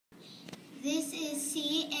This is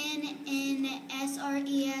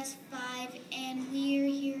CNNSRESGrade5, and we're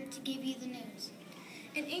here to give you the news.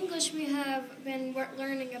 In English, we have been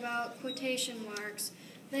learning about quotation marks.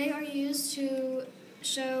 They are used to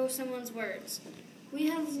show someone's words. We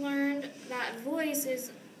have learned that voice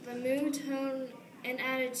is the mood, tone, and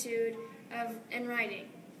attitude in writing.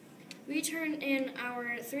 We turn in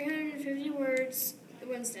our 350 words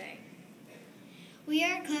Wednesday. We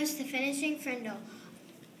are close to finishing Friendle.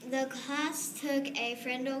 The class took a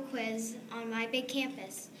Friendle quiz on my big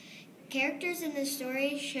campus. Characters in the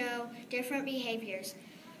story show different behaviors.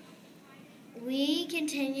 We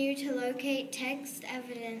continue to locate text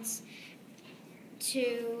evidence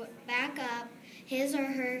to back up his or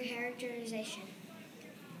her characterization.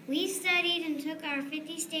 We studied and took our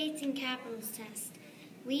 50 states and capitals test.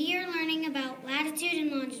 We are learning about latitude and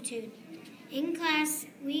longitude. In class,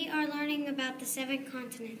 we are learning about the 7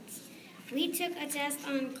 continents. We took a test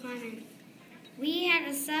on climate. We had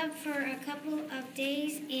a sub for a couple of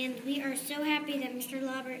days, and we are so happy that Mr.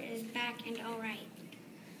 Lauber is back and all right.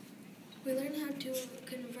 We learned how to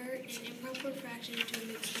convert an improper fraction to a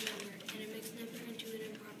mixed number and